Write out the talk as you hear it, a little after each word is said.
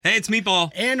Hey, it's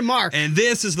Meatball. And Mark. And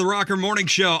this is the Rocker Morning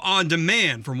Show on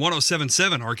demand from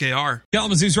 107.7 RKR.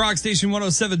 Kalamazoo's Rock Station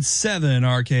 107.7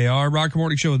 RKR. Rocker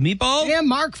Morning Show with Meatball. And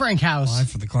Mark Frankhouse.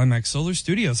 Live from the Climax Solar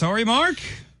Studios. How are you, Mark?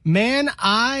 Man,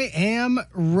 I am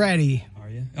ready. Are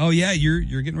you? Oh, yeah,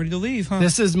 you're getting ready to leave, huh?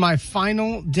 This is my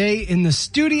final day in the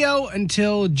studio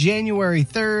until January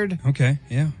 3rd. Okay,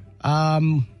 yeah.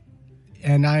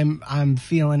 And I'm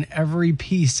feeling every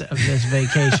piece of this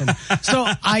vacation. So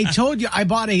I told you I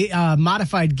bought a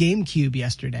modified GameCube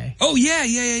yesterday. Oh,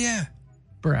 yeah.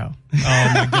 Bro. Oh,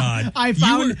 my God.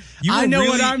 I know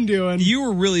what I'm doing. You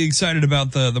were really excited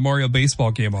about the Mario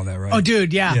baseball game on that, right? Oh,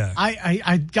 dude, yeah.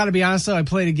 I got to be honest, though. I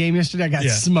played a game yesterday. I got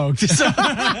smoked. So,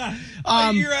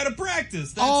 you're out of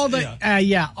practice. All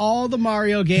the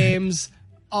Mario games,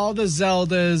 all the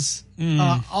Zeldas,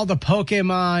 all the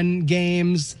Pokemon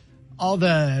games, all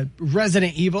the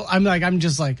Resident Evil. I'm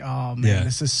just like, oh, man,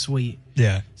 This is sweet.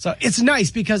 Yeah. So it's nice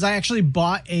because I actually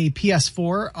bought a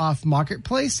PS4 off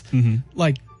Marketplace, probably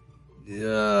like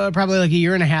a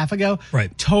year and a half ago.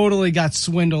 Right. Totally got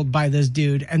swindled by this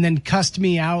dude and then cussed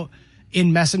me out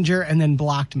in Messenger and then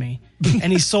blocked me.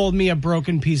 And he sold me a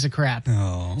broken piece of crap.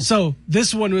 Oh. So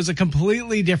this one was a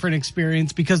completely different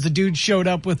experience because the dude showed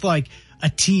up with like a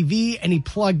TV and he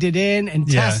plugged it in and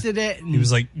tested it. And he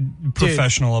was like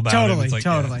professional about totally, it. It's like,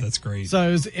 totally. Yeah, that's great. So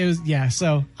it was.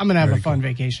 So I'm going to have a fun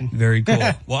vacation. Very cool.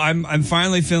 Well, I'm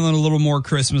finally feeling a little more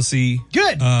Christmassy.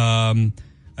 Good.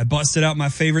 I busted out my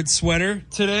favorite sweater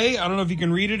today. I don't know if you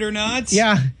can read it or not.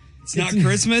 Yeah. It's not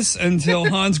Christmas until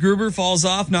Hans Gruber falls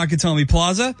off Nakatomi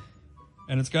Plaza.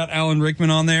 And it's got Alan Rickman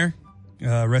on there.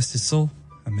 Rest his soul.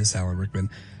 I miss Alan Rickman.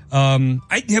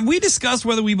 Have we discussed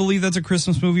whether we believe that's a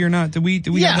Christmas movie or not? Did we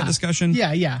have that discussion?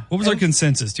 Yeah. What was our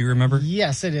consensus? Do you remember?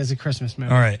 Yes, it is a Christmas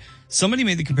movie. All right. Somebody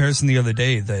made the comparison the other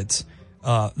day that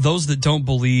those that don't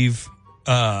believe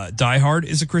Die Hard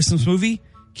is a Christmas movie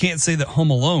can't say that Home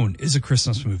Alone is a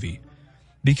Christmas movie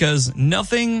because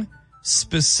nothing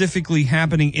specifically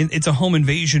happening it's a home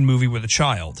invasion movie with a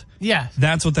child. Yeah.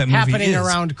 That's what that movie happening is.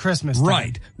 Around Christmas time.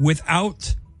 Right.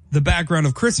 Without the background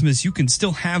of Christmas, you can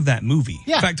still have that movie.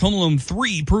 Yeah. In fact, Home Alone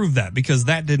 3 proved that because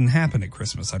that didn't happen at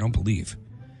Christmas, I don't believe.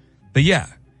 But yeah,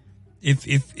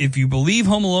 if you believe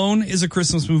Home Alone is a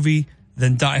Christmas movie,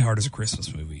 then Die Hard is a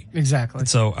Christmas movie. Exactly. And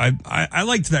so I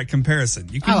liked that comparison.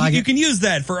 You can use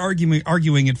that for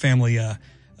arguing at family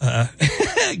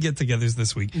get-togethers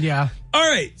this week. Yeah. All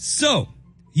right, so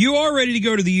you are ready to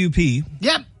go to the UP.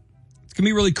 Yep. It's going to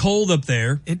be really cold up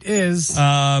there. It is.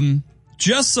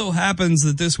 Just so happens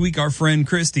that this week our friend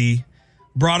Christy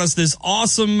brought us this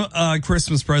awesome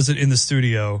Christmas present in the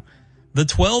studio. The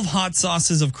 12 hot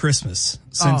sauces of Christmas,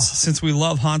 since we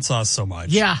love hot sauce so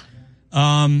much. Yeah.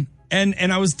 And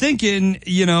I was thinking,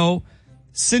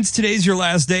 since today's your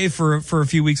last day for a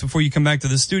few weeks before you come back to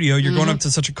the studio, you're going up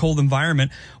to such a cold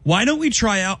environment. Why don't we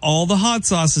try out all the hot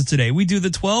sauces today? We do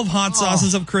the 12 hot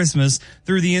sauces of Christmas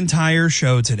through the entire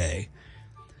show today.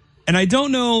 And I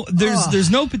don't know,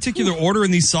 there's no particular order in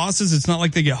these sauces. It's not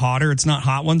like they get hotter. It's not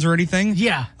hot ones or anything.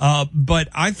 Yeah. But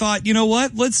I thought, you know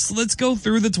what? Let's go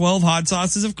through the 12 hot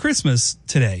sauces of Christmas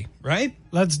today, right?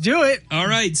 Let's do it. All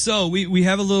right. So we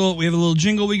have a little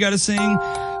jingle we got to sing.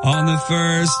 On the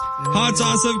first hot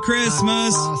sauce of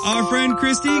Christmas, our friend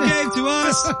Christy gave to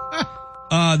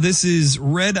us. This is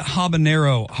red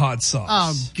habanero hot sauce.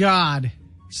 Oh God.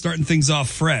 Starting things off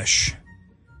fresh.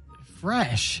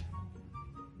 Fresh.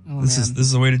 Oh, this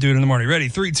is the way to do it in the morning. Ready?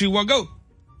 3, 2, 1, go.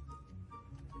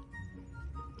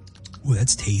 Ooh,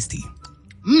 that's tasty.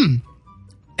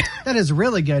 That is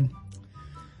really good.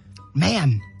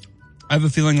 Man. I have a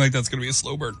feeling like that's going to be a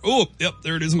slow burn. Oh, yep,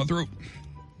 there it is in my throat.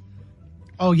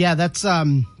 Oh yeah, that's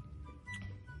them.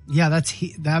 It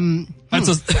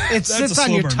sits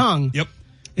on your tongue. Yep.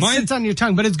 It sits on your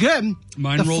tongue, but it's good.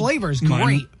 The flavor's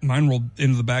great. Mine rolled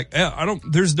into the back. Yeah,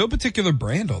 there's no particular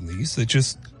brand on these. It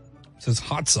just says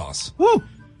hot sauce. Woo!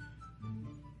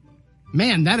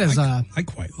 Man, that is I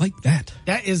quite like that.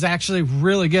 That is actually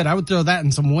really good. I would throw that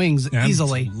in some wings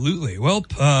easily. Absolutely. Well,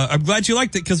 I'm glad you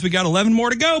liked it because we got 11 more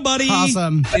to go, buddy.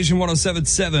 Awesome. Station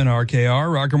 107.7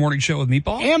 RKR, Rocker Morning Show with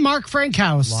Meatball. And Mark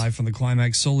Frankhouse. Live from the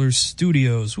Climax Solar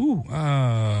Studios. Ooh.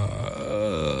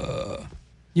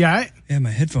 Yeah,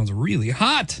 my headphones are really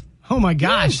hot. Oh, my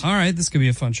gosh. All right, this could be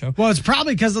a fun show. Well, it's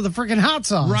probably because of the freaking hot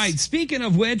sauce. Right. Speaking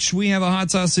of which, we have a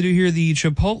hot sauce to do here, the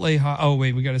Chipotle hot... Oh,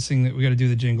 wait, we got to sing that. We got to do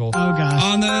the jingle. Oh, gosh.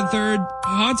 On the third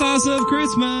hot sauce of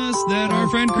Christmas that our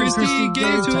friend Christy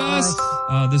gave to us.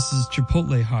 This is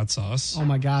Chipotle hot sauce. Oh,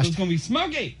 my gosh. It's going to be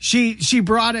smoky. She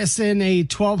brought us in a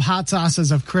 12 hot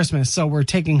sauces of Christmas, so we're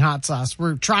taking hot sauce.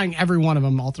 We're trying every one of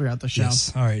them all throughout the show.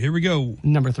 Yes. All right, here we go.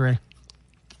 Number 3.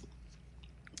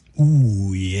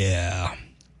 Ooh, yeah.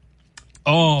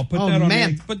 Oh, put that on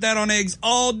man. eggs. Put that on eggs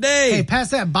all day. Hey,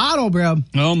 pass that bottle, bro.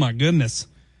 Oh, my goodness.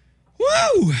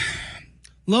 Woo!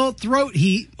 Little throat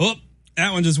heat. Oh,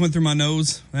 that one just went through my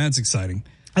nose. That's exciting.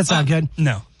 That's not good.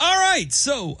 No. All right.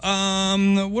 So,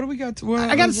 what do we got?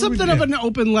 I got something of an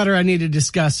open letter I need to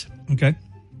discuss. Okay.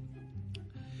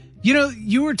 You know,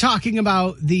 you were talking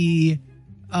about the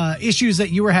issues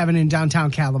that you were having in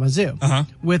downtown Kalamazoo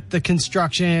with the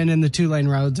construction and the 2-lane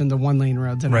roads and the 1-lane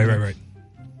roads. And Right.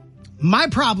 My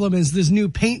problem is this new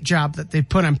paint job that they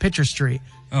put on Pitcher Street.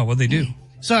 Oh, what'd they do?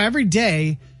 So every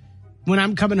day when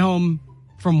I'm coming home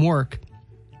from work,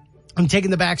 I'm taking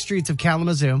the back streets of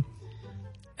Kalamazoo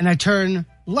and I turn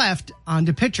left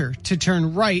onto Pitcher to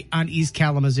turn right on East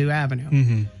Kalamazoo Avenue.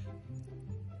 Mm-hmm.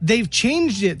 They've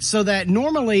changed it so that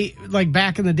normally, like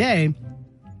back in the day,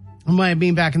 I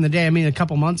mean back in the day, I mean a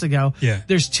couple months ago,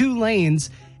 there's 2 lanes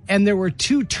and there were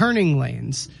 2 turning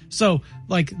lanes. So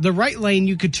like the right lane,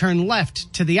 you could turn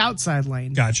left to the outside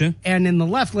lane. Gotcha. And in the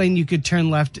left lane, you could turn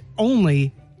left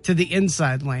only to the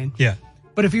inside lane. Yeah.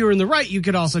 But if you were in the right, you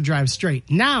could also drive straight.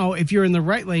 Now, if you're in the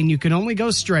right lane, you can only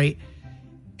go straight.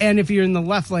 And if you're in the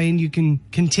left lane, you can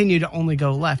continue to only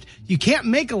go left. You can't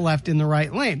make a left in the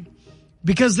right lane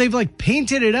because they've like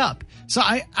painted it up. So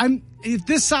I'm if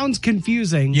this sounds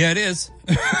confusing. Yeah, it is.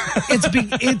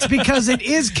 It's because it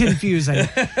is confusing.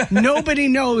 Nobody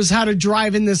knows how to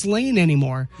drive in this lane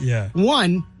anymore. Yeah.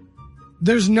 One,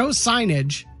 there's no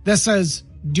signage that says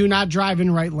do not drive in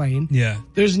right lane. Yeah.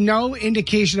 There's no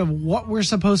indication of what we're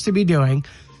supposed to be doing.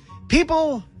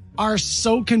 People are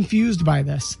so confused by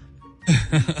this.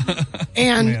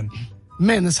 And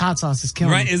man, this hot sauce is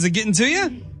killing me. Is it getting to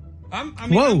you?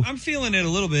 I'm feeling it a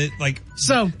little bit. Like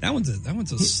so, that one's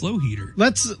a slow heater.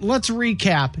 Let's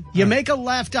recap. You make a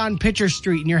left on Pitcher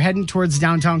Street and you're heading towards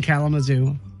downtown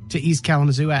Kalamazoo to East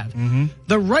Kalamazoo Ave. Mm-hmm.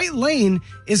 The right lane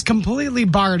is completely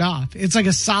barred off. It's like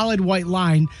a solid white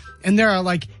line, and there are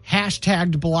like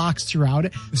hashtagged blocks throughout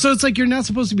it. So it's like you're not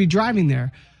supposed to be driving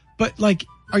there. But like,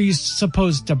 are you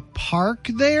supposed to park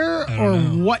there or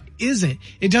what is it?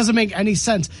 It doesn't make any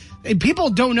sense. And people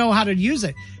don't know how to use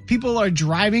it. People are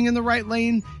driving in the right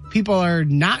lane. People are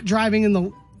not driving in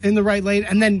the right lane.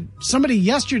 And then somebody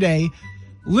yesterday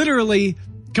literally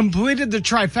completed the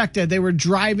trifecta. They were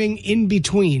driving in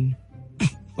between,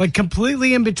 like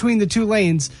completely in between the 2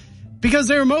 lanes because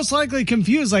they were most likely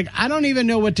confused. Like, I don't even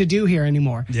know what to do here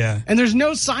anymore. Yeah. And there's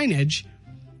no signage.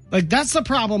 Like, that's the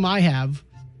problem I have.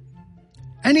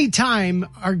 Anytime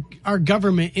our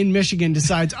government in Michigan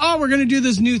decides, we're going to do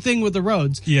this new thing with the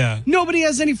roads. Yeah. Nobody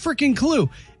has any freaking clue.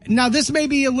 Now, this may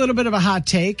be a little bit of a hot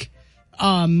take,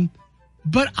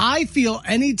 but I feel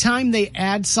anytime they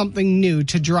add something new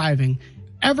to driving,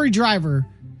 every driver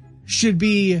should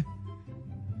be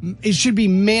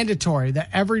mandatory that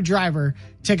every driver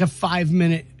take a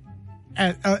 5-minute,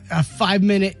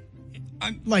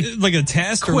 like a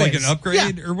test quiz. Or like an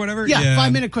upgrade or whatever. Yeah,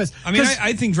 5-minute quiz. I mean,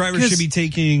 I think drivers should be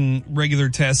taking regular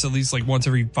tests at least like once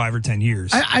every 5 or 10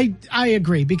 years. I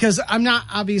agree because I'm not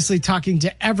obviously talking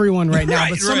to everyone right now,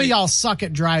 but some of y'all suck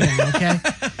at driving, okay?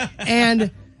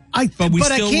 But we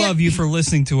still love you for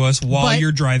listening to us while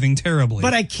you're driving terribly.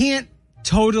 But I can't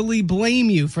totally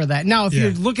blame you for that. Now, if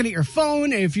you're looking at your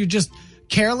phone and if you're just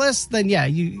careless, then yeah,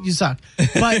 you suck.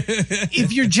 But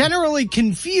if you're generally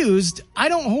confused, I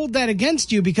don't hold that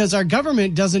against you because our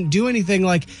government doesn't do anything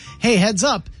like, hey, heads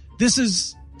up, this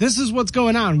is what's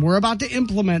going on. We're about to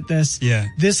implement this. Yeah.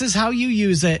 This is how you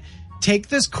use it. Take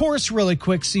this course really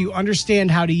quick so you understand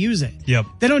how to use it. Yep.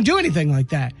 They don't do anything like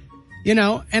that. You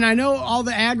know, and I know all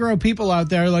the aggro people out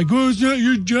there are like, it's not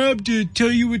your job to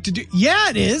tell you what to do. Yeah,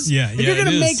 it is. Yeah, if you're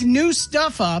going to make new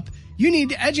stuff up, you need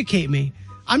to educate me.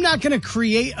 I'm not going to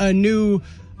create a new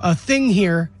thing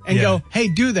here and go, hey,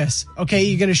 do this. Okay,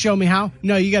 you going to show me how?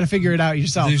 No, you got to figure it out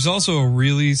yourself. There's also a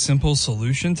really simple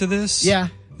solution to this. Yeah.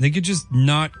 They could just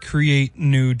not create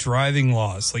new driving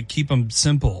laws, like keep them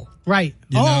simple. Right.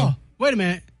 You know? Wait a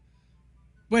minute.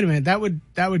 That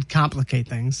would complicate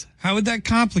things. How would that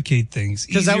complicate things?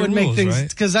 Because that would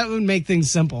make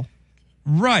things simple.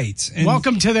 Right. And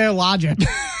welcome to their logic.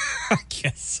 I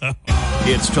guess so.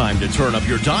 It's time to turn up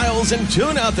your dials and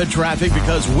tune out the traffic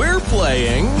because we're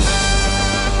playing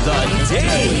the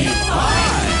Daily 5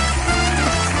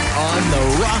 on the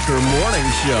Rocker Morning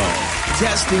Show.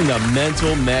 Testing the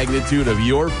mental magnitude of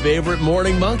your favorite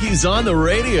morning monkeys on the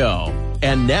radio.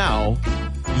 And now,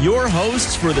 your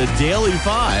hosts for the Daily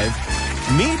 5,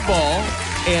 Meatball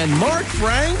and Mark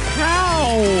Frank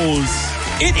House.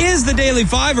 It is the Daily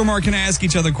Five, where Mark and I ask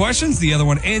each other questions. The other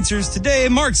one answers. Today,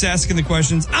 Mark's asking the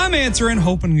questions. I'm answering,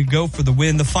 hoping to go for the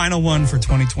win, the final one for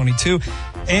 2022.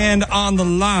 And on the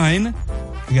line,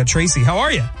 we got Tracy. How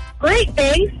are you? Great,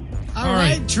 thanks. All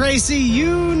right, Tracy,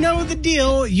 you know the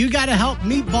deal. You got to help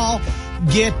Meatball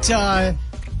get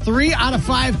 3 out of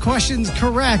 5 questions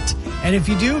correct. And if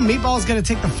you do, Meatball's going to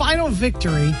take the final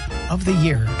victory of the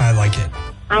year. I like it.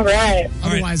 All right.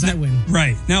 Otherwise, I win.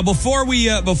 Right. Now, before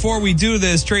we do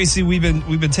this, Tracy, we've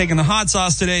been taking the hot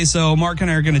sauce today, so Mark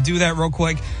and I are going to do that real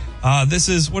quick. This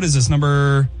is, what is this,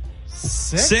 number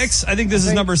 6? I think this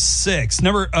is number 6.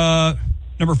 Number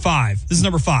 5. This is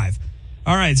number 5.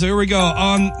 All right, so here we go.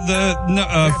 On the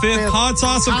 5th hot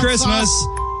sauce of Christmas,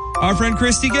 our friend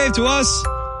Christy gave to us.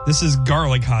 This is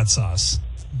garlic hot sauce.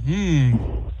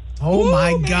 Oh,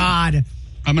 my God.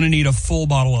 I'm going to need a full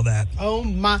bottle of that. Oh,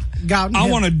 my God. I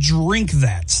want to drink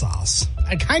that sauce.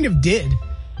 I kind of did.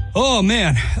 Oh,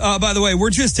 man. By the way,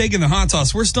 we're just taking the hot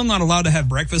sauce. We're still not allowed to have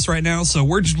breakfast right now, so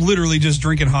we're literally just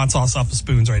drinking hot sauce off of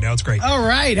spoons right now. It's great. All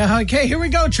right. Okay, here we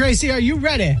go, Tracy. Are you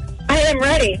ready? I am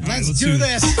ready. Let's do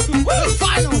this. The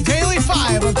final Daily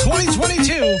 5 of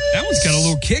 2022. That one's got a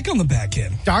little kick on the back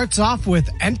end. Starts off with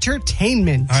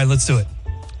entertainment. All right, let's do it.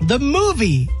 The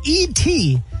movie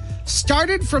E.T.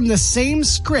 started from the same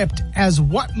script as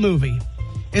what movie?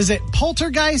 Is it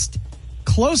Poltergeist,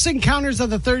 Close Encounters of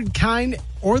the Third Kind,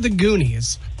 or The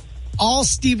Goonies? All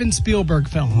Steven Spielberg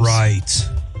films. Right.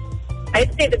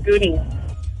 I'd say The Goonies.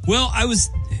 Well,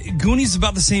 Goonies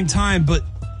about the same time, but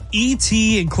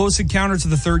E.T. and Close Encounters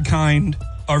of the Third Kind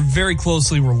are very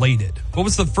closely related. What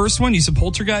was the first one? You said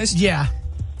Poltergeist? Yeah.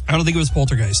 I don't think it was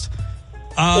Poltergeist.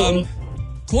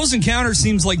 Close Encounters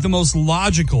seems like the most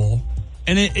logical,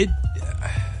 and it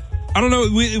I don't know,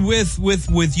 with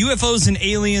UFOs and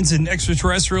aliens and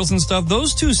extraterrestrials and stuff,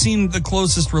 those two seem the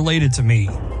closest related to me.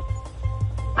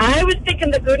 I was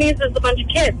thinking The Goonies is a bunch of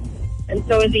kids, and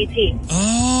so is E.T.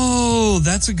 Oh,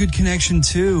 that's a good connection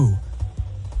too.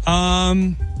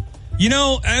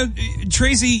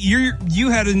 Tracy, you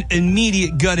had an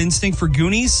immediate gut instinct for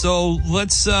Goonies, so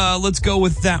let's go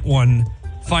with that one.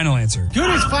 Final answer.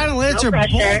 Goonies, final answer. No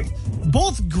pressure.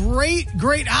 Both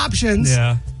great options.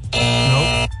 Yeah.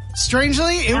 Nope.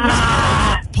 Strangely, it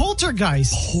was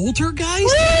Poltergeist. Poltergeist?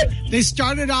 What? They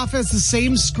started off as the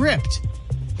same script.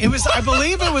 It was, I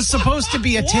believe it was supposed to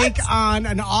be a take on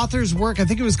an author's work. I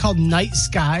think it was called Night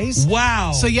Skies.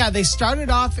 Wow. So yeah, they started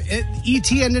off,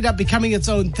 E.T. ended up becoming its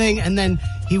own thing, and then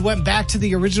he went back to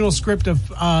the original script of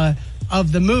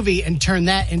the movie and turned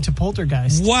that into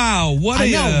Poltergeist. Wow.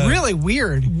 Really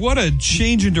weird. What a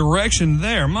change in direction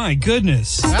there. My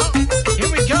goodness. Well,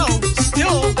 here we go.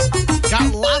 Still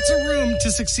got lots of room to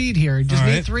succeed here. Just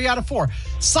need 3 out of 4.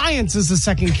 Science is the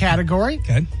second category.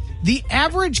 Okay. The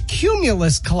average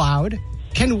cumulus cloud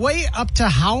can weigh up to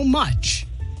how much?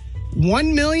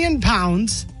 1 million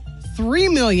pounds, 3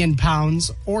 million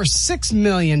pounds, or 6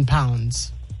 million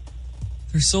pounds?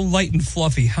 They're so light and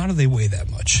fluffy. How do they weigh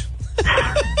that much?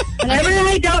 Whenever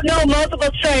I don't know multiple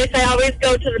choice, I always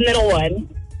go to the middle one.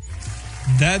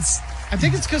 I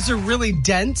think it's because they're really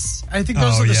dense. I think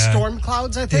those are the storm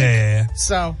clouds, I think. Yeah.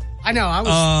 So, I know. I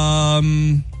was.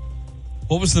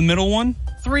 What was the middle one?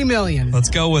 3 million. Let's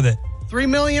go with it. 3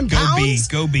 million pounds?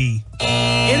 Go B.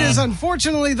 It is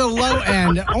unfortunately the low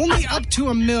end. Only up to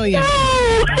 1 million.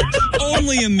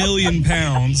 Only 1 million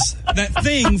pounds. That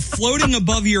thing floating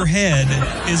above your head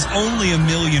is only 1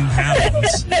 million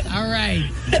pounds. All right.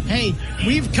 Hey,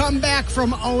 we've come back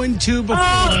from 0-2 before.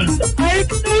 I'm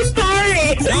so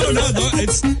sorry. No.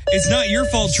 It's not your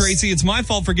fault, Tracy. It's my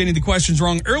fault for getting the questions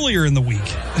wrong earlier in the week.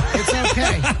 It's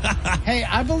okay. Hey,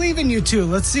 I believe in you too.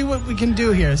 Let's see what we can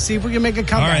do here. See if we can make a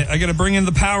comeback. All right, I got to bring in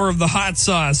the power of the hot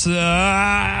sauce.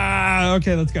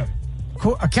 Okay, let's go.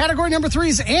 Category number 3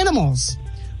 is animals.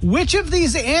 Which of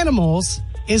these animals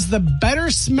is the better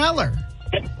smeller?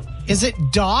 Is it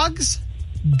dogs,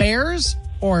 bears,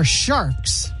 or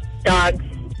sharks? Dogs.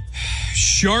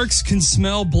 Sharks can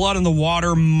smell blood in the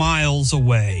water miles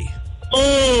away.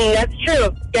 That's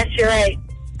true. Yes, you're right.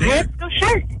 Let's go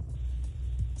shark.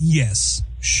 Yes,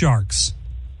 sharks.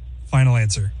 Final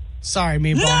answer. Sorry,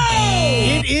 Meatball.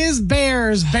 No! It is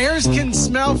bears. Bears can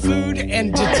smell food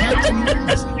and detect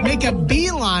and make a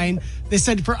beeline, they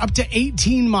said, for up to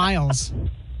 18 miles.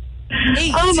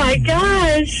 18. Oh, my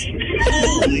gosh.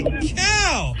 Holy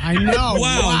cow. I know.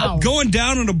 Wow. Going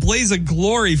down in a blaze of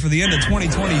glory for the end of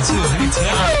 2022. Let me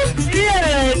tell you.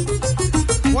 Yeah.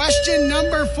 Question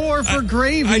number 4 for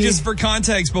Gravy. For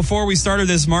context, before we started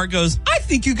this, Mark goes, I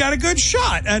think you got a good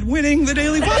shot at winning the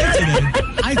Daily Five today.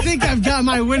 I think I've got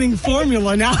my winning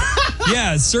formula now.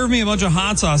 Yeah, serve me a bunch of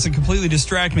hot sauce and completely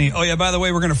distract me. Oh, yeah, by the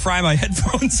way, we're going to fry my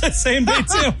headphones that same day,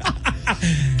 too.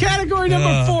 Category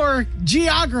number 4,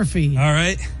 geography. All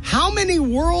right. How many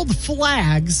world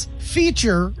flags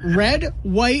feature red,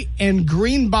 white, and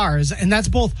green bars? And that's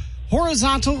both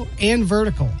horizontal and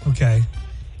vertical. Okay.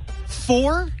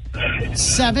 4,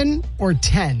 7, or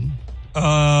 10?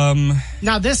 Now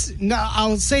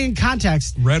I'll say in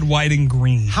context. Red, white, and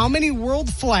green. How many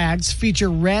world flags feature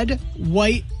red,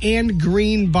 white, and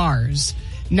green bars?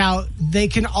 Now, they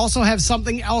can also have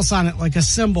something else on it, like a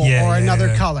symbol or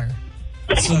another color.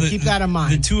 So keep that in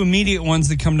mind. The two immediate ones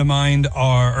that come to mind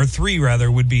or three rather,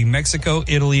 would be Mexico,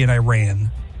 Italy, and Iran.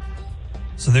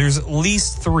 So there's at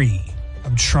least 3.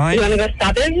 I'm trying. You want to go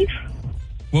 7?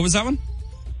 What was that one? Do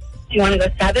you want to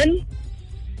go 7?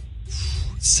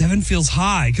 7 feels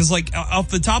high because, like, off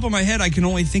the top of my head, I can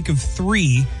only think of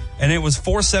 3, and it was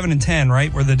 4, 7, and 10.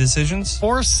 Right? Were the decisions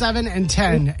 4, 7, and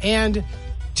 10? And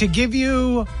to give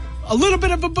you a little bit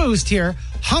of a boost here,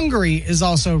 Hungary is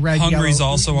also red. Hungary's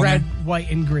yellow, also on red, there? white,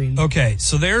 and green. Okay,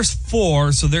 so there's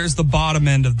 4. So there's the bottom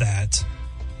end of that.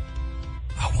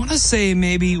 I want to say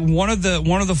maybe one of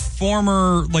the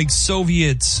former like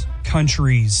Soviet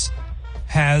countries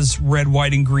has red,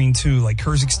 white, and green too, like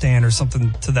Kyrgyzstan or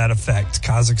something to that effect.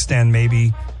 Kazakhstan,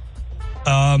 maybe.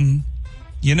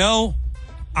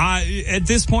 At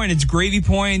this point, it's gravy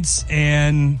points,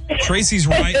 and Tracy's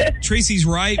right. Tracy's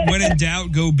right. When in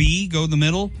doubt, go B. Go the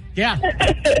middle. Yeah.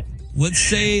 Let's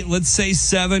say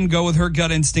 7. Go with her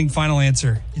gut instinct. Final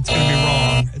answer. It's going to be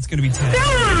wrong. It's going to be 10.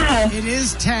 It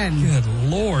is 10. Good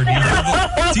Lord. Do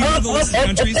you know the list of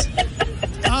countries?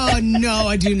 No,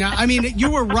 I do not. I mean,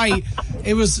 you were right.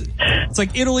 It's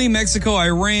like Italy, Mexico,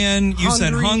 Iran. You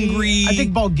said Hungary. I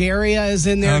think Bulgaria is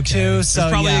in there too. So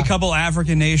there's probably a couple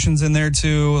African nations in there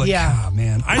too. Like, yeah. Oh,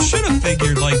 man. I should have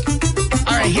figured like.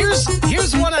 All right, here's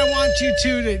what I want you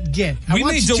two to get. I'm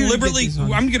going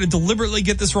to deliberately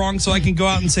get this wrong so I can go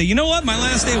out and say, you know what? My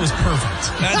last day was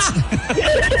perfect.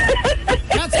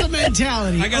 That's the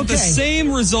mentality. I got the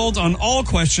same result on all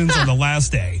questions on the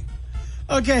last day.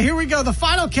 Okay, here we go. The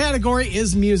final category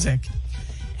is music.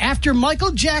 After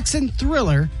Michael Jackson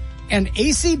Thriller and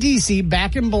AC/DC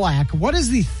Back in Black, what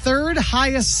is the 3rd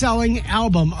highest selling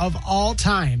album of all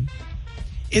time?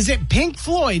 Is it Pink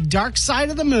Floyd Dark Side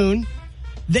of the Moon,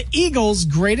 the Eagles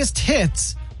Greatest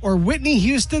Hits, or Whitney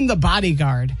Houston The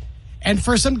Bodyguard? And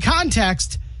for some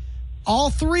context, all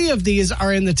 3 of these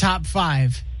are in the top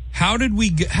 5. How did we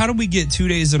get 2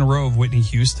 days in a row of Whitney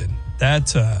Houston?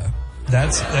 That's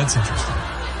interesting.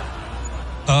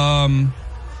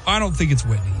 I don't think it's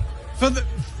Whitney.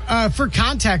 For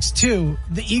context too,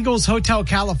 the Eagles Hotel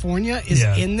California is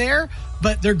in there,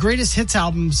 but their greatest hits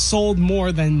album sold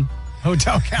more than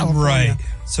Hotel California. Right.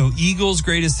 So Eagles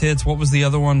Greatest Hits. What was the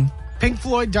other one? Pink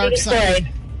Floyd Dark Side.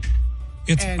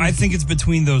 I think it's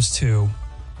between those 2.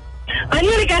 I'm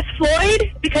going to guess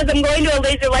Floyd because I'm going to a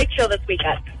laser light show this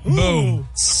weekend. Boom.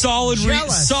 Solid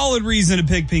reason to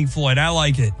pick Pink Floyd. I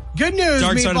like it. Good news,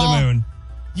 Dark Side of the Moon.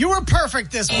 You were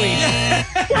perfect this week. We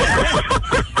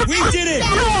did it.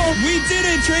 We did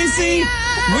it, Tracy.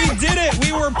 We did it.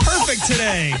 We were perfect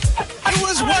today. It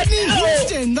was Whitney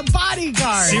Houston, The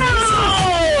Bodyguard.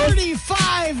 Seriously?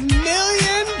 35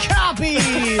 million copies.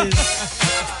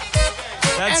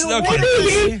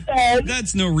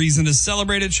 That's no reason to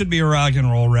celebrate. It should be a rock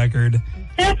and roll record.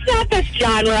 That's not this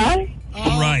genre.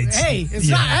 Right. Hey, it's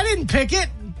not. I didn't pick it.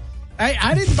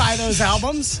 I didn't buy those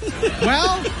albums.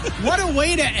 Well, what a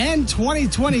way to end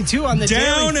 2022 on the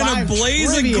Down in a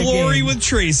blaze of glory with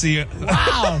Tracy.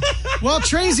 Wow. Well,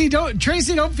 Tracy, don't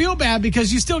feel bad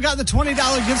because you still got the $20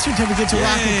 gift certificate to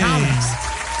Rocket Comics.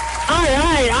 All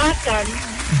right, awesome.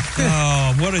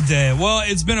 Oh, what a day. Well,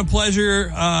 it's been a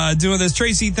pleasure doing this.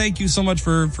 Tracy, thank you so much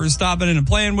for stopping in and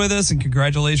playing with us, and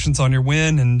congratulations on your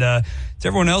win. And to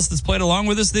everyone else that's played along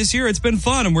with us this year, it's been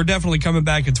fun, and we're definitely coming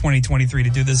back in 2023 to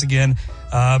do this again.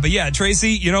 But yeah,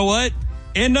 Tracy, you know what?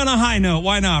 End on a high note.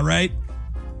 Why not, right?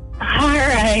 All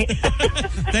right.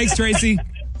 Thanks, Tracy.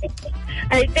 All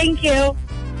right, thank you.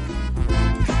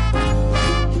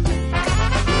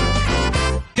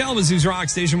 Kalamazoo's Rock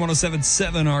Station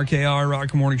 107.7 RKR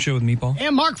Rock Morning Show with Meatball.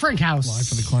 And Mark Frankhouse. Live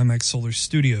from the Climax Solar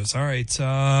Studios. All right,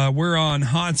 we're on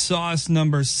hot sauce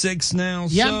number 6 now.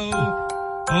 Yep. So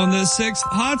on the 6th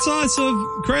hot sauce of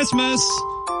Christmas,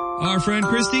 our friend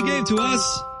Christy gave to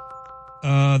us.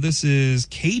 This is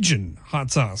Cajun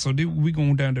hot sauce. So we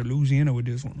going down to Louisiana with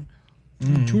this one.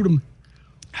 Toot 'em.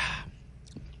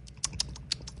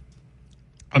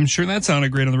 I'm sure that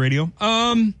sounded great on the radio.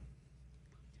 That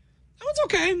one's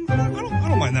okay. I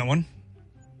don't mind that one.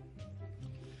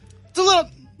 It's a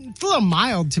It's a little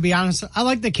mild, to be honest. I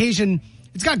like the Cajun.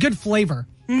 It's got good flavor.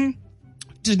 Mm-hmm.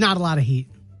 Just not a lot of heat.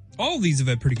 All of these have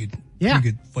had pretty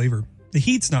good flavor. The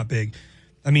heat's not big.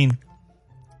 I mean,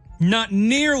 not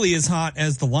nearly as hot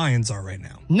as the Lions are right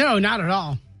now. No, not at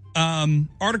all.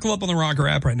 Article up on the Rocker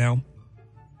app right now.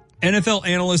 NFL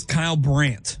analyst Kyle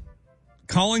Brandt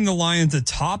calling the Lions a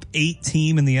top 8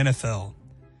 team in the NFL.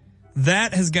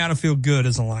 That has got to feel good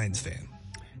as a Lions fan.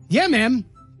 Yeah, man.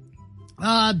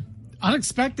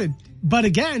 Unexpected. But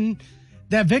again,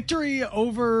 that victory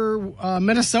over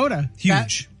Minnesota.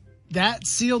 Huge. That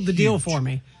sealed the deal for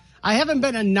me. I haven't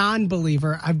been a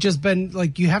non-believer. I've just been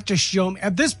like, you have to show me.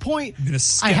 At this point,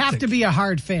 I have to be a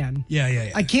hard fan.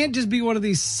 Yeah. I can't just be one of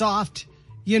these soft,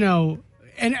 and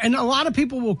a lot of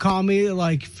people will call me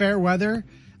like fair weather.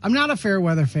 I'm not a fair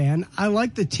weather fan. I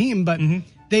like the team, but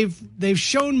they've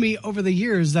shown me over the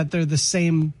years that they're the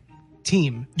same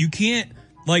team. You can't,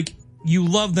 you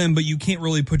love them, but you can't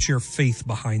really put your faith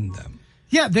behind them.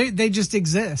 Yeah, they just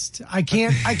exist. I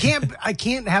can't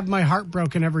have my heart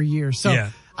broken every year. So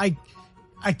yeah.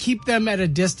 I keep them at a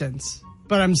distance,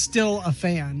 but I'm still a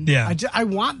fan. Yeah. I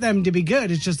want them to be good.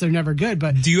 It's just they're never good.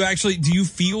 But do you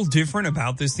feel different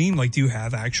about this team? Like, do you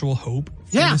have actual hope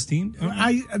for this team?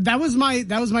 Okay. That was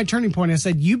my turning point. I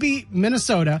said, you beat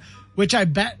Minnesota, which I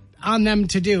bet on them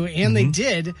to do, and they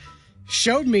did.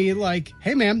 Showed me like,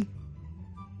 hey man,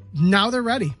 now they're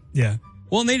ready. Yeah.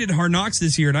 Well, and they did Hard Knocks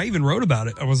this year, and I even wrote about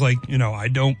it. I was like,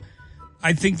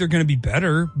 I think they're going to be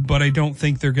better, but I don't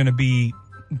think they're going to be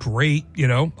great.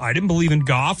 I didn't believe in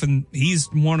Goff, and he's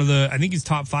I think he's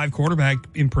top 5 quarterback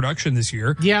in production this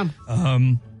year. Yeah.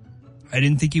 I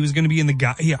didn't think he was going to be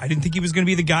I didn't think he was going to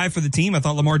be the guy for the team. I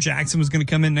thought Lamar Jackson was going to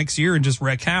come in next year and just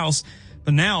wreck house.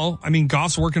 But now,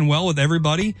 Goff's working well with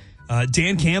everybody.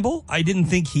 Dan Campbell, I didn't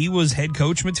think he was head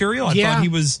coach material. I thought he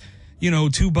was,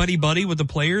 too buddy with the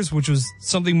players, which was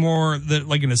something more that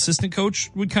like an assistant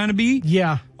coach would kind of be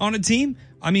on a team.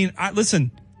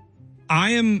 Listen, I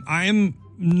am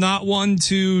not one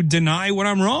to deny when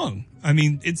I'm wrong.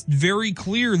 It's very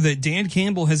clear that Dan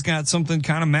Campbell has got something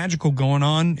kind of magical going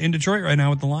on in Detroit right now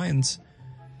with the Lions.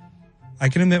 I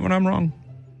can admit when I'm wrong,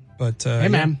 but hey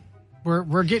man,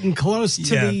 we're getting close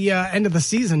to the end of the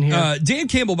season here. Dan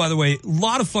Campbell, by the way, a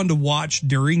lot of fun to watch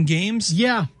during games.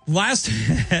 Yeah, last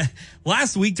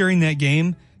week during that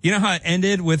game, you know how it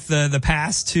ended with the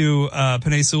pass to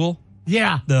Penei Sewell?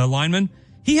 Yeah, the lineman.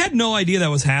 He had no idea that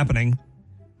was happening.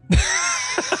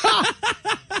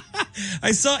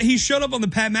 I saw he showed up on the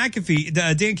Pat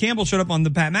McAfee. Dan Campbell showed up on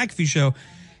the Pat McAfee show,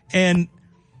 and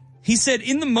he said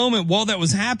in the moment while that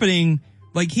was happening,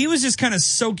 like he was just kind of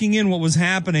soaking in what was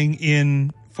happening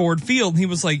in Ford Field. He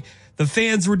was like, the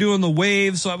fans were doing the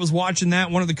wave, so I was watching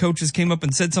that. One of the coaches came up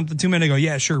and said something to me, and I go,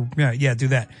 yeah, sure, yeah, do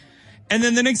that. And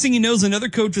then the next thing he knows, another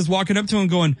coach is walking up to him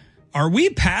going, are we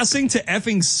passing to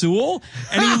effing Sewell?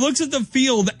 And he looks at the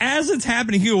field as it's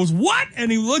happening. He goes, what? And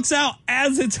he looks out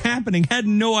as it's happening. Had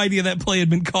no idea that play had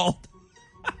been called.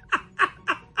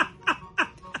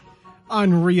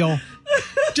 Unreal.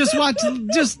 Just watch,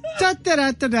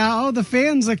 da-da-da-da-da. Oh, the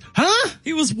fans like, huh?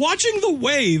 He was watching the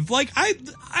wave. Like,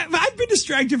 I've been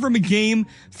distracted from a game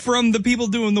from the people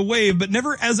doing the wave, but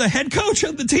never as a head coach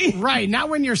of the team. Right. Not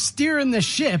when you're steering the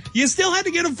ship. You still had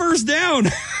to get a first down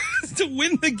to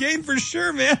win the game for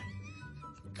sure, man.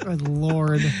 Good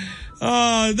Lord.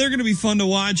 They're going to be fun to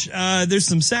watch. There's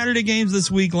some Saturday games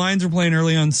this week. Lions are playing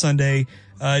early on Sunday.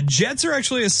 Jets are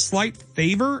actually a slight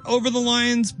favor over the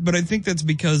Lions, but I think that's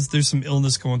because there's some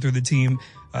illness going through the team.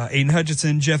 Aiden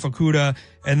Hutchinson, Jeff Okudah,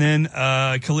 and then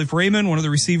Khalif Raymond, one of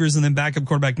the receivers, and then backup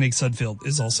quarterback Nate Sudfeld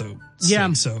is also sick.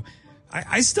 Yeah. So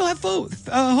I still have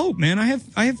hope, man. I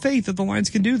have faith that the Lions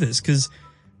can do this because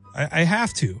I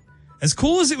have to. As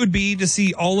cool as it would be to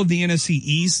see all of the NFC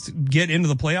East get into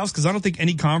the playoffs, because I don't think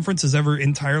any conference has ever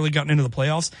entirely gotten into the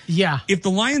playoffs. Yeah. If the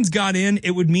Lions got in,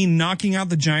 it would mean knocking out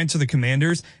the Giants or the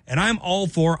Commanders, and I'm all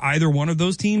for either one of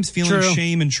those teams feeling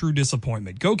shame and true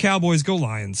disappointment. Go Cowboys, go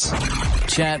Lions.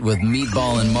 Chat with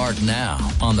Meatball and Mark now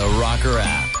on the Rocker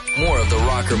app. More of the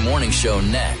Rocker Morning Show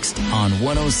next on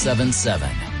 107.7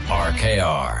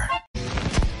 RKR.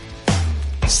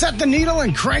 Set the needle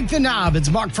and crank the knob. It's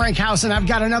Mark Frankhouse, and I've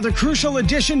got another crucial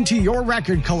addition to your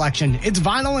record collection. It's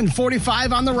Vinyl and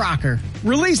 45 on the Rocker.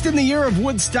 Released in the year of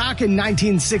Woodstock in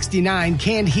 1969,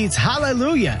 Canned Heat's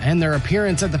Hallelujah and their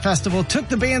appearance at the festival took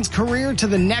the band's career to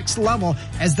the next level,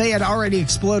 as they had already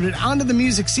exploded onto the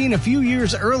music scene a few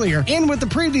years earlier, and with the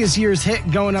previous year's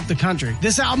hit Going Up the Country.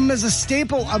 This album is a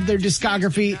staple of their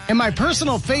discography and my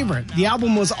personal favorite. The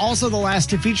album was also the last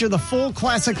to feature the full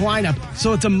classic lineup,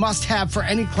 so it's a must-have for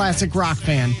any classic rock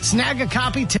fan. Snag a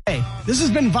copy today. This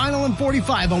has been Vinyl and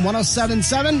 45 on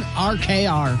 107.7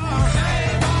 RKR.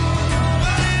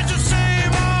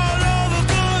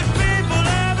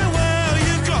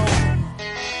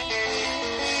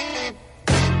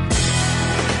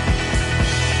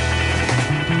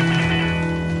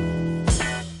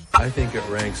 I think it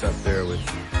ranks up there with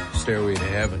Stairway to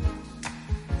Heaven.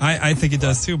 I think it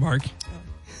does too, Mark.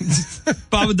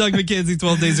 Bob and Doug McKenzie,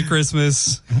 12 Days of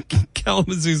Christmas.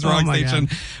 Kalamazoo's Rock Station.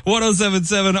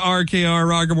 107.7 RKR,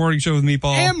 Rocker Morning Show with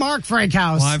Meatball. And Mark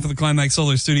Frankhouse. Live from the Climax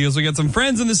Solar Studios. We got some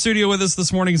friends in the studio with us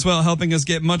this morning as well, helping us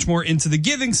get much more into the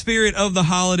giving spirit of the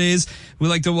holidays. We'd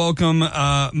like to welcome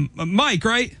Mike,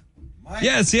 right?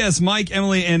 Yes, Mike,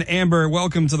 Emily, and Amber.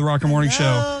 Welcome to the Rocker Morning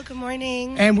Show. Good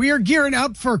morning. And we are gearing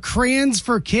up for Crayons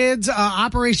for Kids,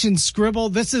 Operation Scribble.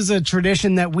 This is a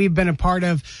tradition that we've been a part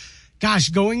of.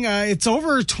 Gosh, it's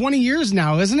over 20 years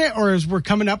now, isn't it? Or we're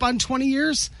coming up on 20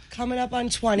 years? Coming up on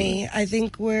 20. I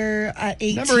think we're at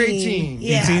 18. Number 18.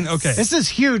 Yes. 18? Okay. This is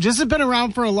huge. This has been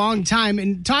around for a long time.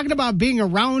 And talking about being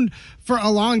around for a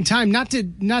long time, not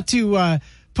to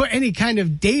put any kind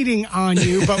of dating on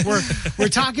you, but we're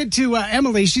talking to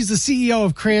Emily. She's the CEO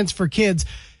of Crayons for Kids.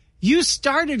 You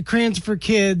started Crayons for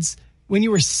Kids when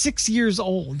you were 6 years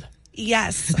old.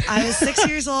 Yes, I was 6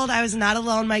 years old. I was not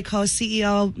alone. My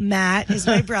co-CEO, Matt, is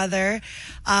my brother.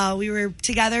 We were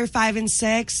together 5 and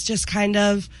 6, just kind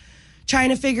of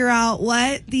trying to figure out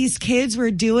what these kids were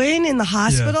doing in the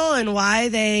hospital and why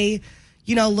they,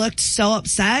 looked so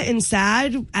upset and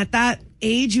sad. At that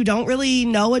age, you don't really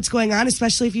know what's going on,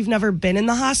 especially if you've never been in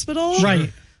the hospital.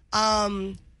 Right.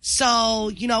 So,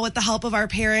 with the help of our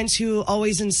parents who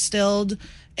always instilled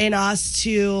in us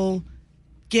to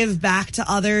give back to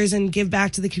others and give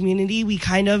back to the community, we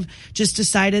kind of just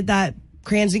decided that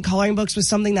crayons and coloring books was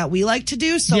something that we like to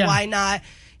do. So why not,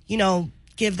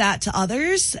 give that to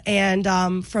others? And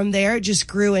from there, it just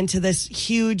grew into this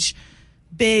huge,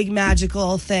 big,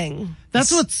 magical thing.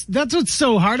 That's what's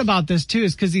so hard about this too,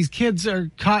 is because these kids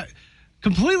are caught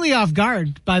completely off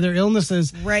guard by their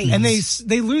illnesses, right? And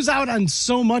they lose out on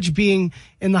so much being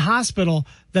in the hospital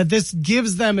that this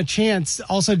gives them a chance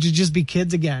also to just be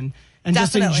kids again and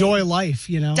just enjoy life,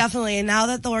 Definitely. And now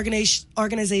that the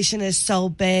organization is so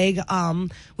big,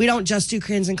 we don't just do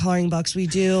crayons and coloring books. We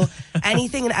do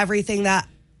anything and everything that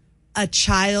a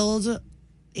child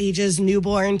ages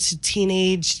newborn to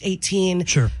teenage 18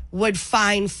 would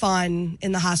find fun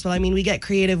in the hospital. I mean, we get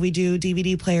creative. We do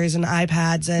DVD players and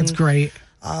iPads and that's great.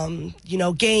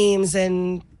 Games,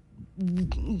 and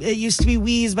it used to be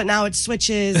Wii's, but now it's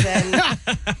Switches, and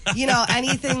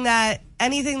anything that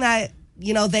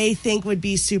they think would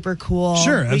be super cool.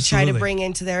 Sure, we try to bring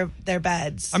into their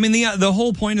beds. I mean, the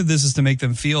whole point of this is to make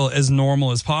them feel as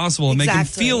normal as possible and make them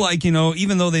feel like,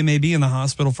 even though they may be in the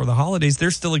hospital for the holidays,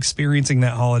 they're still experiencing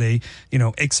that holiday,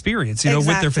 experience,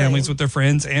 with their families, with their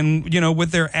friends, and, with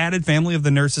their added family of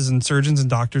the nurses and surgeons and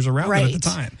doctors around them at the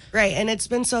time. Right. And it's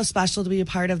been so special to be a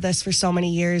part of this for so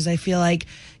many years. I feel like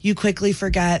you quickly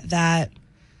forget that,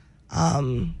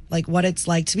 what it's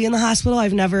like to be in the hospital.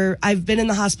 I've been in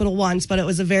the hospital once, but it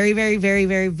was a very, very, very,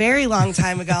 very, very long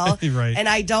time ago. Right. And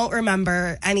I don't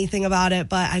remember anything about it,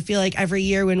 but I feel like every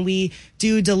year when we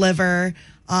do deliver,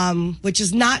 which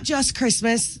is not just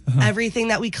Christmas, everything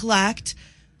that we collect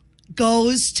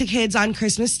goes to kids on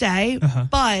Christmas Day,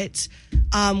 but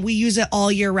we use it all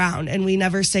year round and we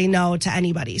never say no to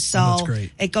anybody. So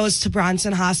it goes to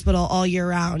Bronson Hospital all year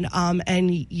round. And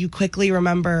you quickly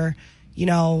remember,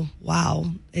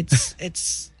 wow,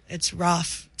 it's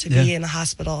rough to be in the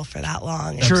hospital for that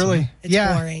long. Truly. It's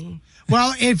boring.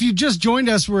 Well, if you just joined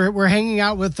us, we're hanging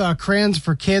out with Crayons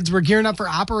for Kids. We're gearing up for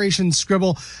Operation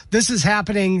Scribble. This is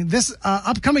happening this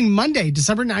upcoming Monday,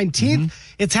 December 19th.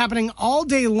 It's happening all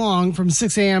day long from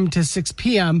 6 a.m. to 6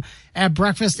 p.m. at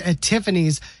Breakfast at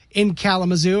Tiffany's in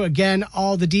Kalamazoo. Again,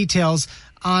 all the details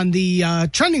on the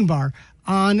trending bar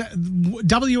on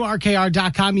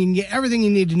WRKR.com. You can get everything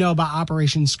you need to know about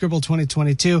Operation Scribble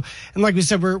 2022. And like we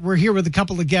said, we're here with a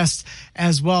couple of guests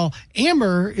as well.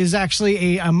 Amber is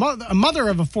actually a mother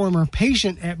of a former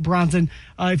patient at Bronson.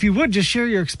 If you would, just share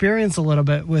your experience a little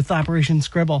bit with Operation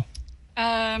Scribble.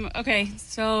 Okay,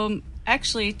 so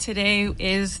actually today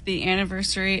is the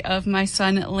anniversary of my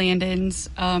son Landon's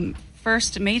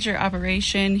first major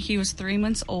operation. He was 3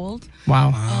 months old.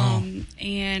 Wow.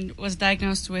 And was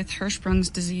diagnosed with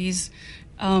Hirschsprung's disease,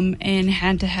 and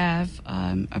had to have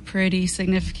a pretty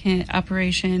significant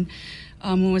operation.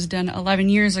 Was done 11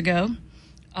 years ago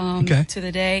to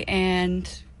the day, and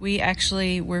we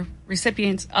actually were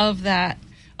recipients of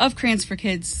Crayons for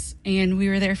Kids, and we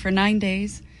were there for 9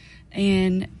 days,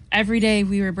 and every day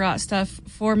we were brought stuff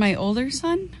for my older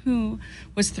son, who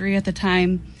was 3 at the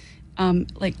time.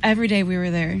 like every day we were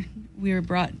there, we were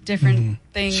brought different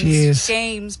things, Jeez.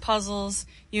 games, puzzles,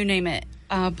 you name it,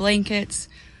 blankets.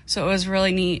 So it was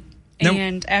really neat. Now-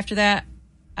 And after that,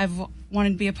 I've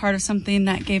wanted to be a part of something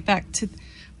that gave back to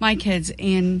my kids.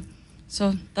 And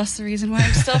so that's the reason why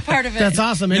I'm still a part of it. That's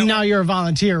awesome. And now you're a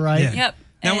volunteer, right? Yeah. Yep.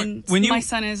 Now, And when you- my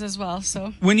son is as well.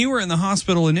 So When you were in the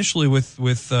hospital initially with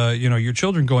your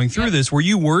children going through this, were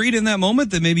you worried in that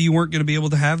moment that maybe you weren't going to be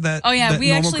able to have that? oh yeah, that we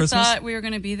normal actually Christmas? thought we were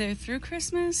going to be there through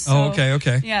Christmas. Oh, so-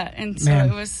 okay. Yeah, and so Man.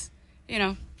 it was,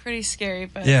 pretty scary.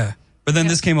 But Yeah. But then Yeah.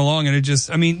 this came along and it just,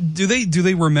 I mean, do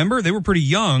they remember? They were pretty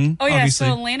young, oh yeah, obviously.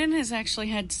 so Landon has actually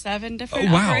had 7 different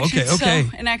Oh, wow. operations. Okay.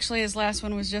 So, and actually his last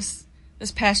one was just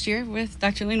this past year with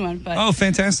Dr. Linwan. But Oh,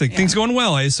 fantastic. Things going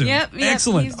well, I assume. Yep.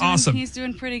 Excellent. Awesome. He's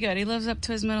doing pretty good. He lives up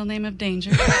to his middle name of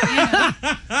Danger.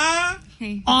 But,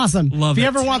 Awesome. Love if he it.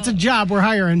 ever wants a job, we're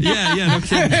hiring. Yeah, no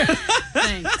kidding.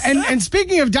 thanks. And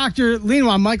speaking of Dr.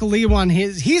 Linwan, Michael Linwan,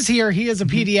 he's here. He is a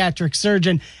pediatric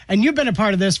surgeon, and you've been a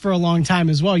part of this for a long time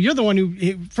as well. You're the one who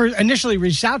initially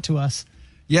reached out to us.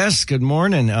 Yes, good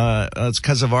morning. It's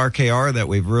because of RKR that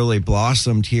we've really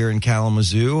blossomed here in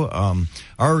Kalamazoo. Our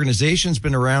organization's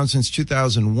been around since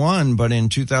 2001, but in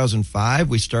 2005,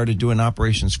 we started doing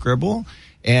Operation Scribble.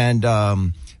 And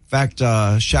in fact,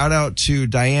 shout out to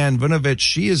Diane Vinovich.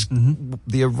 She is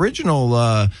the original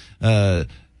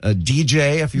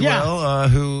DJ, if you will,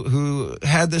 who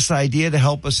had this idea to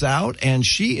help us out. And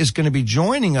she is going to be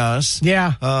joining us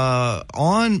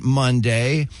on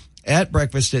Monday at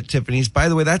Breakfast at Tiffany's. By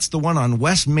the way, that's the one on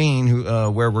West Main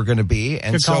where we're going to be.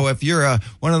 And so if you're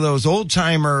one of those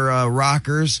old-timer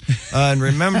rockers and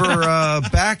remember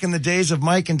back in the days of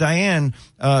Mike and Diane,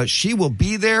 she will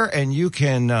be there, and you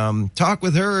can talk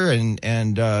with her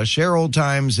and share old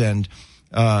times. And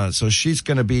so she's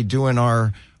going to be doing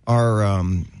our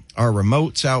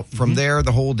remotes out from there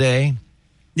the whole day.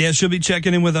 Yeah, she'll be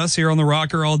checking in with us here on the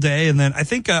Rocker all day, and then I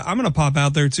think I'm going to pop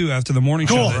out there too after the morning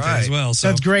show that day as well. So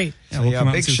that's great. Yeah, we'll come out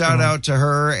and big see what's shout going on. out to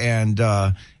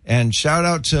her, and shout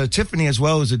out to Tiffany as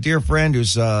well, who's a dear friend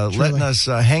who's letting us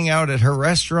hang out at her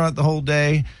restaurant the whole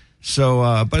day.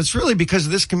 So, but it's really because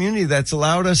of this community that's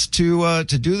allowed us to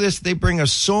do this. They bring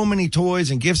us so many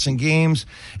toys and gifts and games.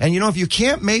 And if you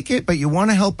can't make it, but you want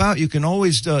to help out, you can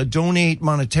always donate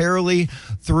monetarily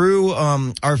through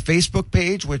our Facebook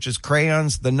page, which is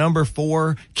Crayons, the number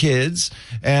 4 Kids,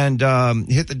 and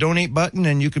hit the donate button,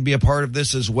 and you can be a part of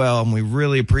this as well. And we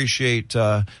really appreciate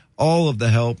all of the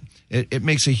help. It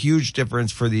makes a huge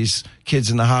difference for these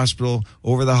kids in the hospital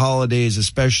over the holidays,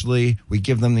 especially. We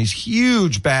give them these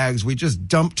huge bags. We just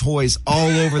dump toys all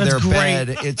over their bed.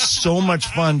 It's so much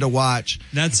fun to watch.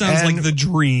 That sounds like the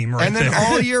dream, right? And then there.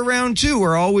 all year round too,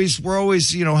 we're always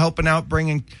helping out,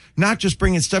 not just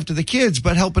bringing stuff to the kids,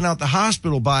 but helping out the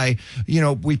hospital by,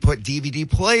 we put DVD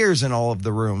players in all of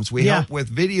the rooms. We help with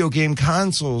video game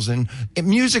consoles and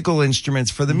musical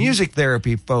instruments for the music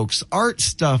therapy folks, art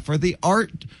stuff for the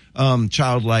art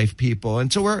child life people.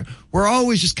 And so we're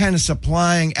always just kind of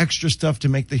supplying extra stuff to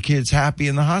make the kids happy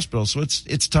in the hospital. So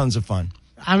it's tons of fun.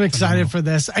 I'm excited for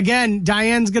this. Again,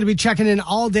 Diane's going to be checking in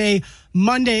all day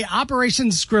Monday,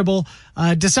 Operation Scribble,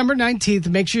 December 19th.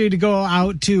 Make sure to go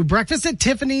out to Breakfast at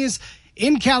Tiffany's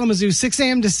in Kalamazoo, 6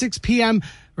 a.m. to 6 p.m.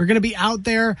 We're going to be out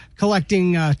there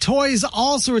collecting toys,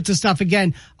 all sorts of stuff.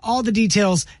 Again, all the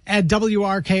details at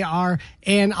WRKR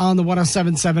and on the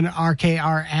 1077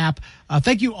 RKR app.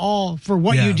 Thank you all for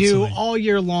what you do all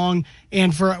year long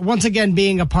and for once again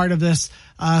being a part of this.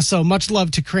 So much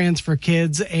love to Crayons for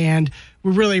Kids, and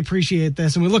we really appreciate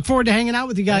this. And we look forward to hanging out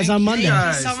with you guys on Monday.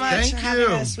 Thank you so much for having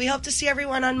us. We hope to see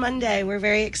everyone on Monday. We're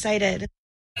very excited.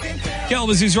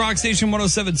 Kalamazoo's Rock Station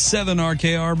 1077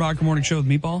 RKR Rocker Morning Show with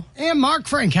Meatball. And Mark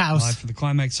Frankhouse. Live from the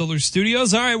Climax Solar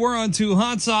Studios. All right, we're on to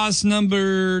hot sauce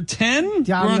number 10.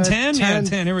 Yeah, we're on the 10? Yeah, 10th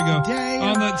 10. Here we go. day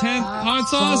On the 10th hot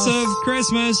sauce of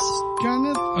Christmas.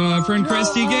 Friend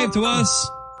Christy gave to us.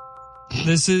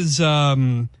 This is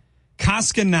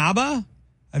Cascanaba.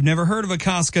 I've never heard of a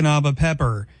Cascanaba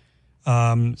pepper.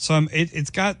 So it's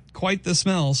got quite the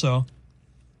smell, so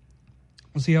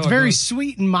we'll see how it's very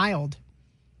sweet and mild.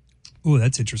 Ooh,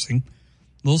 that's interesting.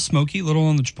 A little smoky, a little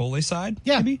on the Chipotle side.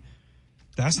 Yeah. Maybe.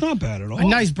 That's not bad at all. A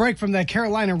nice break from that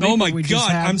Carolina Reaper. Oh my we just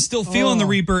God. had. I'm still feeling the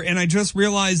Reaper, and I just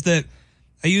realized that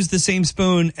I used the same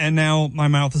spoon, and now my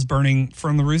mouth is burning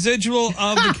from the residual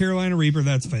of the Carolina Reaper.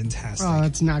 That's fantastic. Oh,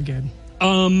 that's not good.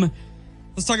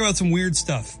 Let's talk about some weird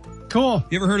stuff. Cool.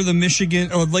 You ever heard of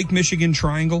the Lake Michigan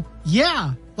Triangle?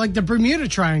 Yeah, like the Bermuda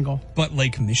Triangle. But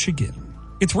Lake Michigan.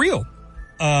 It's real.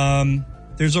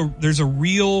 There's a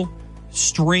real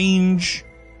strange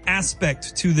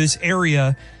aspect to this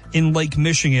area in Lake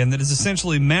Michigan that is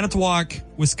essentially Manitowoc,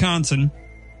 Wisconsin,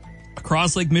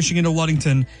 across Lake Michigan to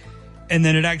Ludington, and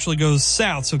then it actually goes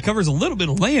south. So it covers a little bit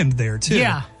of land there, too.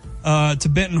 Yeah. To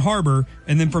Benton Harbor,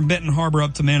 and then from Benton Harbor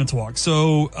up to Manitowoc.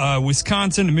 So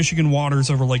Wisconsin and Michigan waters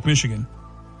over Lake Michigan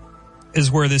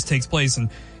is where this takes place, and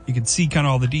you can see kind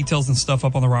of all the details and stuff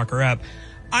up on the Rocker app.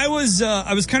 I was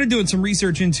kind of doing some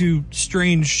research into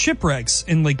strange shipwrecks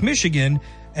in Lake Michigan,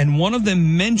 and one of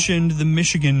them mentioned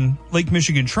the Lake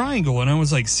Michigan Triangle, and I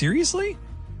was like, seriously?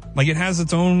 Like, it has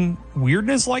its own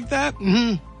weirdness like that?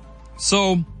 Mm-hmm.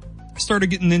 So I started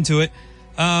getting into it.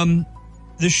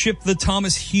 The ship, the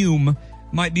Thomas Hume,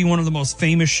 might be one of the most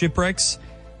famous shipwrecks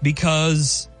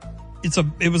because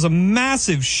it was a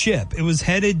massive ship. It was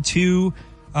headed to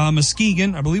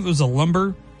Muskegon. I believe it was a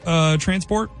lumber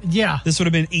transport. Yeah. This would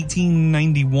have been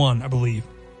 1891, I believe.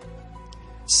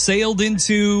 Sailed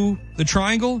into the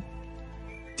Triangle,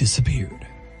 disappeared.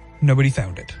 Nobody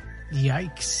found it.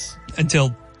 Yikes.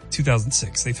 Until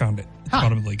 2006. They found it at the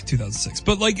bottom of the lake in 2006.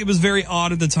 But like, it was very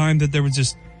odd at the time that there was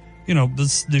just,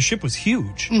 the ship was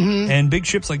huge. Mm-hmm. And big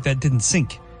ships like that didn't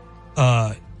sink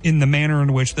in the manner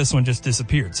in which this one just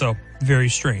disappeared. So very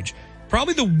strange.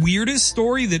 Probably the weirdest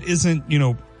story that isn't,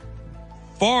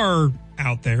 far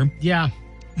out there. Yeah.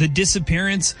 The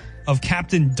disappearance of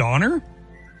Captain Donner.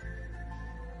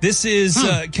 This is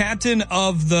captain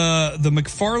of the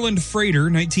McFarland freighter,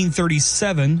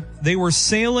 1937. They were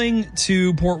sailing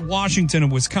to Port Washington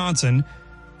of Wisconsin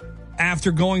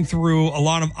after going through a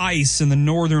lot of ice in the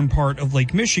northern part of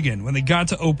Lake Michigan. When they got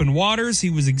to open waters, he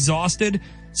was exhausted.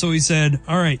 So he said,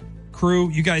 all right, crew,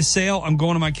 you guys sail. I'm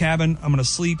going to my cabin. I'm going to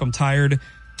sleep. I'm tired.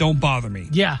 Don't bother me.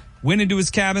 Yeah. Went into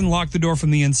his cabin, locked the door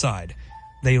from the inside.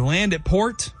 They land at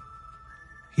port.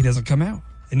 He doesn't come out.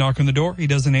 They knock on the door. He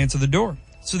doesn't answer the door.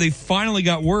 So they finally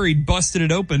got worried, busted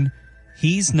it open.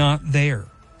 He's not there.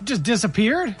 Just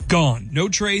disappeared? Gone. No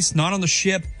trace, not on the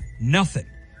ship, nothing.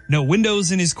 No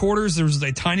windows in his quarters. There was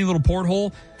a tiny little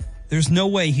porthole. There's no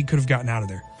way he could have gotten out of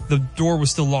there. The door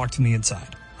was still locked from the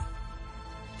inside.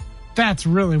 That's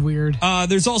really weird.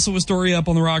 There's also a story up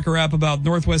on the Rocker app about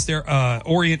Northwest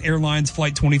Orient Airlines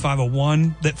Flight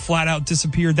 2501 that flat out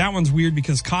disappeared. That one's weird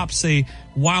because cops say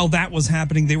while that was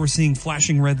happening, they were seeing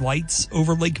flashing red lights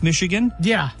over Lake Michigan.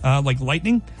 Yeah. Like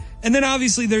lightning. And then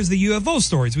obviously there's the UFO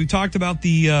stories. We talked about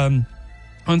the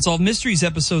Unsolved Mysteries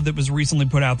episode that was recently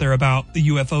put out there about the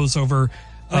UFOs over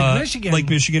Lake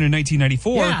Michigan in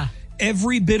 1994. Yeah.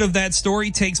 Every bit of that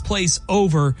story takes place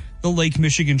over the Lake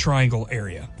Michigan Triangle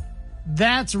area.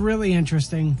 That's really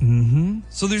interesting. Mm-hmm.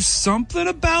 So there's something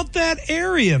about that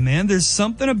area, man. There's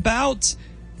something about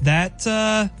that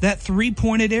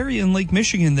 3-pointed area in Lake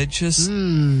Michigan that just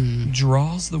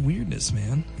draws the weirdness,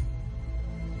 man.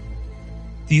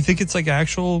 Do you think it's like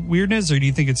actual weirdness, or do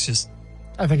you think it's just...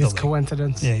 I think it's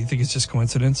coincidence. Yeah, you think it's just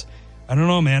coincidence? I don't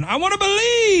know, man. I want to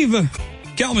believe!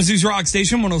 Kalamazoo's Rock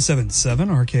Station,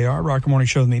 107.7 RKR, Rocker Morning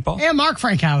Show with Meatball. And Mark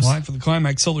Frankhouse. Live for the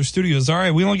Climax Solar Studios. All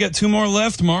right, we only got 2 more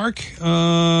left, Mark.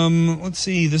 Let's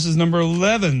see. This is number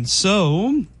 11. So,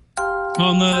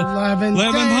 on the 11th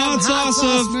hot sauce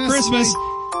of Christmas,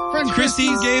 Friend Christy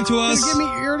gave to us. Give me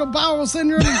irritable bowel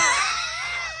syndrome.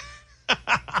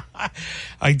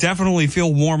 I definitely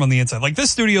feel warm on the inside. Like,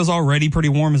 this studio's already pretty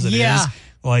warm as it is.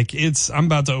 Like, I'm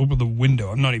about to open the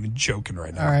window. I'm not even joking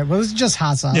right now. All right. Well, this is just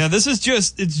hot sauce. Yeah,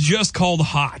 it's just called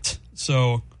hot.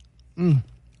 So,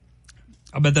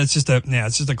 I bet that's just a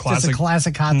classic. Just a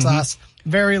classic hot sauce.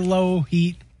 Very low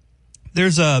heat.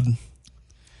 There's a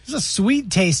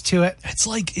sweet taste to it. It's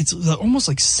almost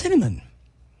like cinnamon.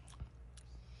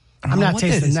 I'm not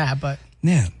tasting that, but.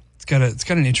 Yeah. It's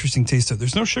got an interesting taste to it.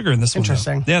 There's no sugar in this one.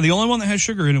 Interesting. Yeah, the only one that has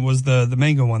sugar in it was the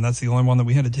mango one. That's the only one that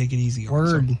we had to take it easy on.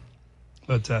 Word. So.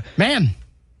 But man,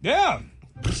 yeah,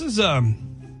 this is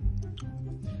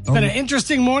it's been an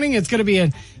interesting morning. It's going to be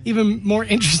an even more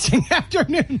interesting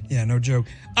afternoon. Yeah, no joke.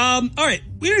 All right,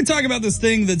 we're going to talk about this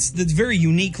thing that's very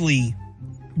uniquely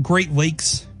Great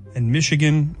Lakes and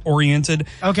Michigan oriented.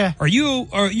 Okay.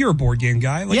 You're a board game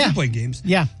guy? Like, you play games?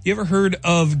 Yeah. You ever heard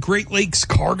of Great Lakes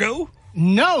Cargo?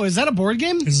 No, is that a board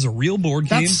game? This is a real board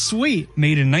game. That's sweet.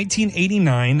 Made in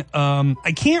 1989.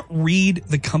 I can't read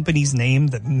the company's name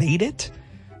that made it.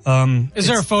 Is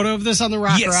there a photo of this on the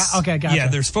Rocker app? Okay, gotcha. Yeah,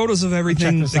 there's photos of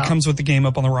everything that comes with the game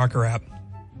up on the Rocker app.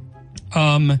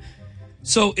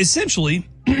 So essentially,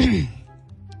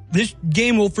 this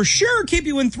game will for sure keep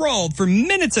you enthralled for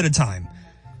minutes at a time.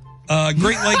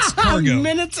 Great Lakes Cargo.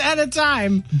 Minutes at a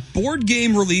time. Board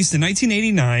game released in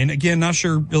 1989. Again, not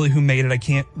sure really who made it. I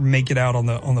can't make it out on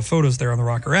the photos there on the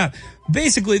Rocker app.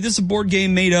 Basically, this is a board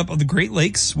game made up of the Great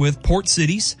Lakes with port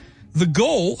cities The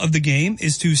goal of the game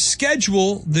is to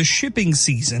schedule the shipping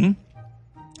season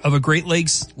of a Great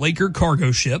Lakes Laker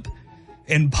cargo ship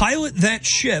and pilot that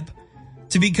ship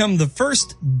to become the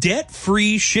first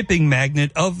debt-free shipping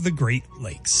magnet of the Great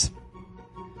Lakes.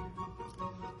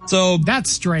 So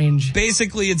that's strange.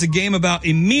 Basically, it's a game about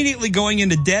immediately going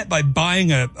into debt by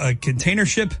buying a container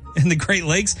ship in the Great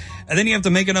Lakes, and then you have to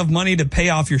make enough money to pay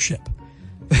off your ship.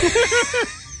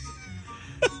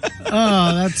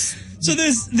 So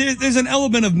there's an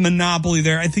element of Monopoly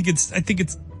there. I think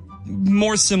it's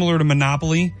more similar to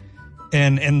Monopoly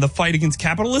and the fight against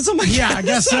capitalism. I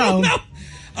guess so.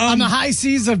 On the high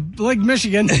seas of Lake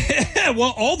Michigan.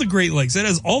 Well, all the Great Lakes. It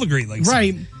has all the Great Lakes.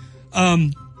 Right.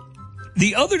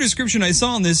 The other description I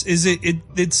saw on this is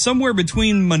it's somewhere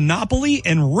between Monopoly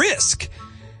and Risk.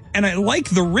 And I like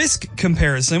the Risk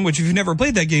comparison, which if you've never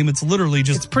played that game, it's literally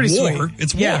just pretty war. sweet.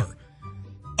 It's Yeah.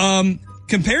 war.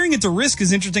 Comparing it to Risk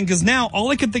is interesting because now all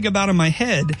I can think about in my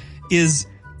head is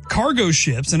cargo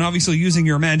ships, and obviously using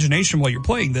your imagination while you're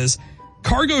playing this,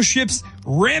 cargo ships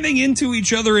ramming into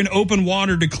each other in open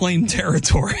water to claim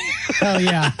territory. Hell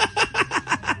yeah.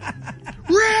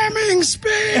 Ramming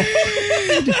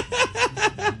speed!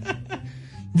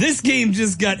 This game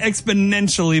just got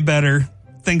exponentially better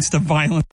thanks to violence.